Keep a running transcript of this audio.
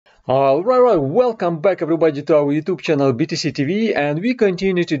Right, welcome back everybody to our YouTube channel BTCTV, and we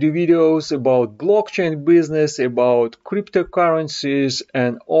continue to do videos about blockchain business, about cryptocurrencies,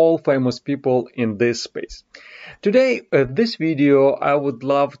 and all famous people in this space. Today, this video, I would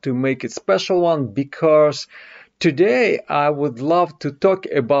love to make it special one because today I would love to talk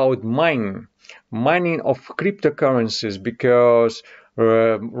about mining of cryptocurrencies, because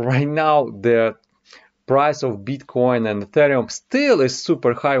right now the price of Bitcoin and Ethereum still is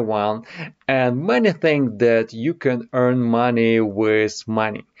super high one, and many think that you can earn money with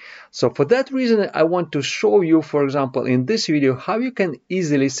mining. So for that reason, I want to show you, for example, in this video, how you can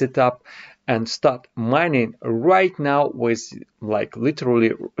easily set up and start mining right now with, like,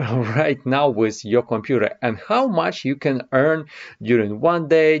 literally right now with your computer, and how much you can earn during one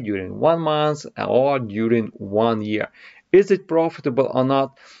day, during 1 month, or during 1 year. Is it profitable or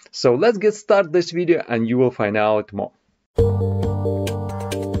not? So let's get started this video and you will find out more.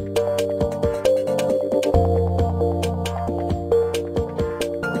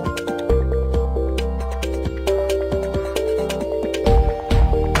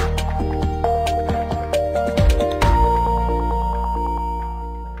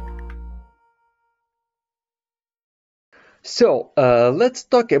 So let's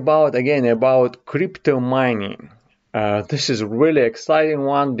talk again about crypto mining. This is a really exciting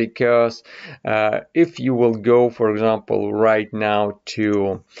one because if you will go, for example, right now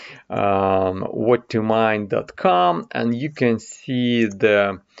to whattomine.com, and you can see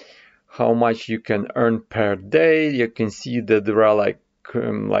how much you can earn per day. You can see that there are like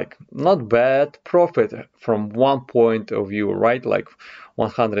not bad profit from one point of view, right? Like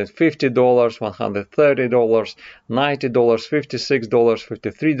 $150, $130, $90, $56,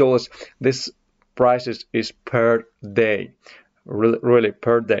 $53. This prices is per day, really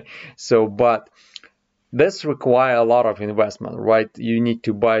per day. So, but this require a lot of investment, right? You need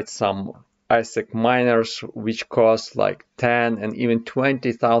to buy some ASIC miners, which cost like 10 and even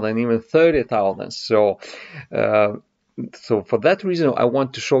 20,000, even 30,000. So for that reason, I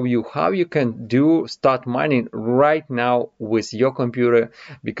want to show you how you can start mining right now with your computer,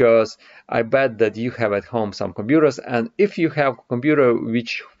 because I bet that you have at home some computers, and if you have a computer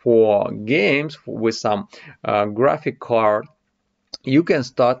which for games with some graphic card, you can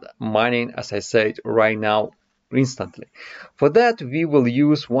start mining, as I said, right now instantly. For that, we will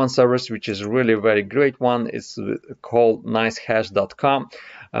use one service which is really very great one. It's called nicehash.com.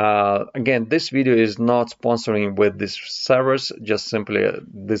 Again, this video is not sponsoring with this service, just simply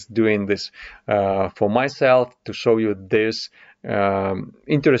doing this for myself to show you this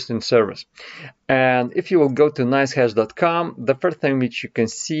interesting service. And if you will go to nicehash.com, the first thing which you can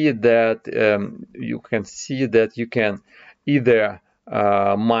see that you can either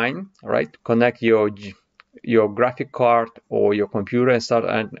mine, right? Connect your graphic card or your computer and start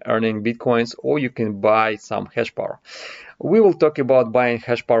earning bitcoins, or you can buy some hash power. We will talk about buying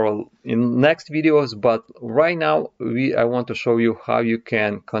hash power in next videos, but right now I want to show you how you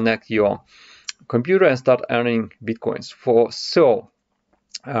can connect your computer and start earning bitcoins.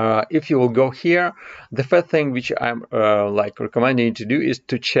 If you will go here, the first thing which I'm recommending you to do is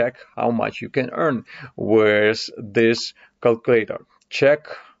to check how much you can earn with this calculator. Check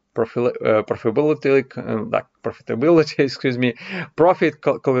profitability, profit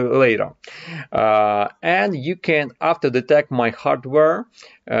calculator, and you can after detect my hardware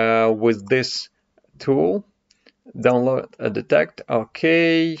with this tool, download detect.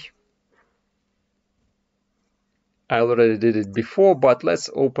 Okay, I already did it before, but let's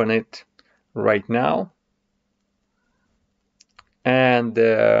open it right now. And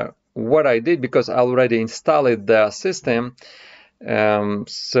what I did, because I already installed the system,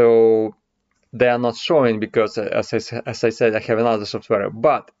 so they are not showing because as I said, I have another software.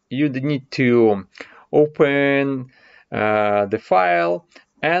 But you need to open the file,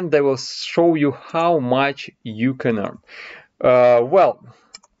 and they will show you how much you can earn.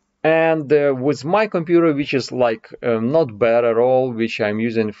 With my computer, which is not bad at all, which I'm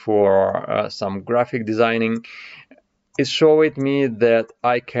using for some graphic designing, it showed me that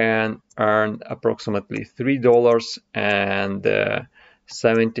I can earn approximately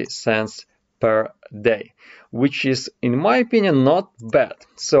 $3.70 per day, which is, in my opinion, not bad.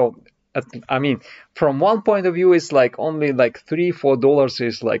 So, I mean, from one point of view, it's like only like $3-4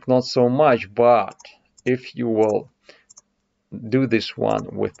 is like not so much, but if you will do this one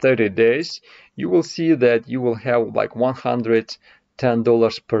with 30 days, you will see that you will have like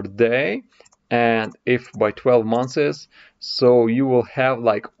 $110 per day. And if by 12 months, so you will have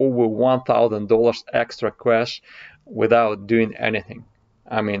like over $1,000 extra cash without doing anything.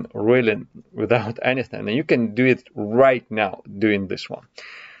 I mean, really without anything. And you can do it right now doing this one.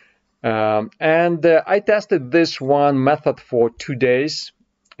 I tested this one method for 2 days,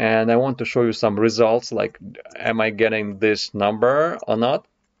 and I want to show you some results, like am I getting this number or not.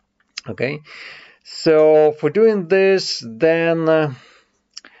 Okay, so for doing this, then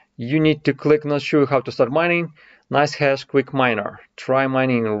you need to click not sure how to start mining, nice hash quick miner, try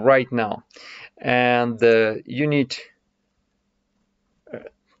mining right now, and you need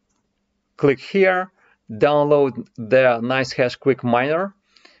click here, download the nice hash quick miner.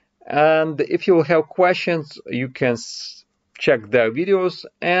 And if you will have questions, you can check their videos,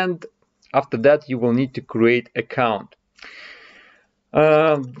 and after that you will need to create account.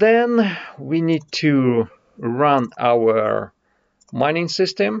 Then we need to run our mining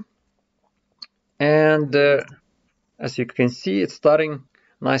system, and as you can see, it's starting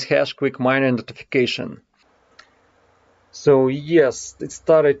nice hash quick miner notification. So yes, it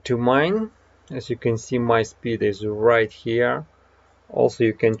started to mine. As you can see, my speed is right here. Also,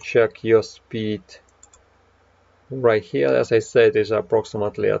 you can check your speed right here. As I said, is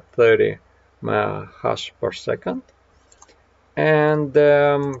approximately at 30 hash per second. And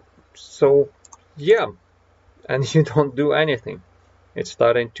so yeah, and you don't do anything. It's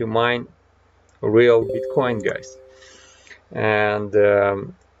starting to mine real Bitcoin, guys. And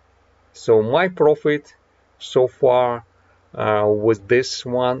so my profit so far with this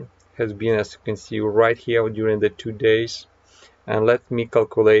one has been, as you can see right here, during the 2 days. And let me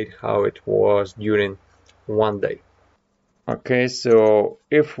calculate how it was during 1 day. Okay, so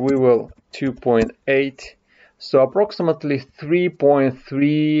if we will 2.8, so approximately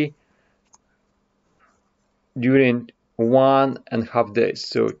 3.3 during 1.5 days.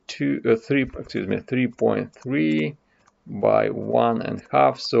 So 3.3 by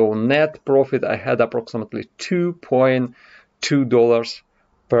 1.5. So net profit I had approximately $2.2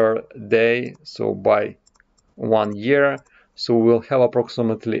 per day. So by 1 year. So we'll have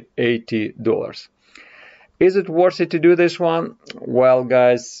approximately $80. Is it worth it to do this one? Well,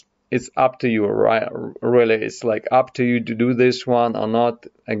 guys, it's up to you, right? Really, it's like up to you to do this one or not.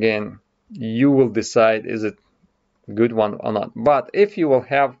 Again, you will decide is it a good one or not. But if you will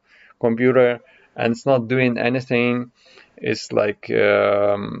have computer and it's not doing anything, it's like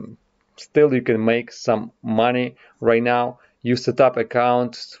still you can make some money right now. You set up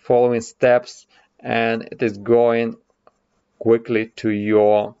accounts, following steps, and it is going quickly to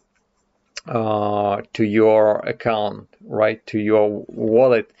your account, right, to your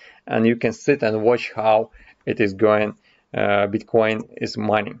wallet, and you can sit and watch how it is going. Bitcoin is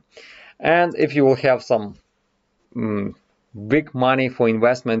mining, and if you will have some big money for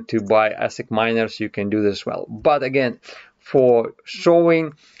investment to buy ASIC miners, you can do this well. But again, for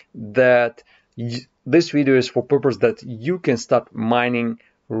showing that this video is for purpose that you can start mining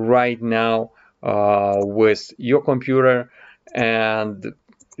right now with your computer, and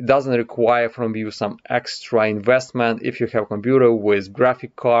it doesn't require from you some extra investment. If you have a computer with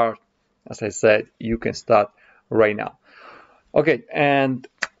graphic card, as I said, you can start right now. Okay, and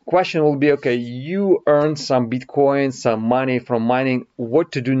question will be, okay, you earned some Bitcoin, some money from mining.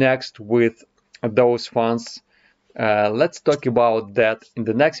 What to do next with those funds? Let's talk about that in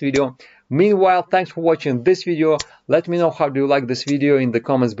the next video. Meanwhile, thanks for watching this video. Let me know how do you like this video in the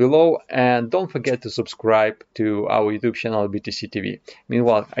comments below, and don't forget to subscribe to our YouTube channel BTCTV.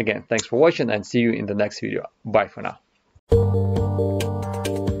 Meanwhile, again, thanks for watching and see you in the next video. Bye for now.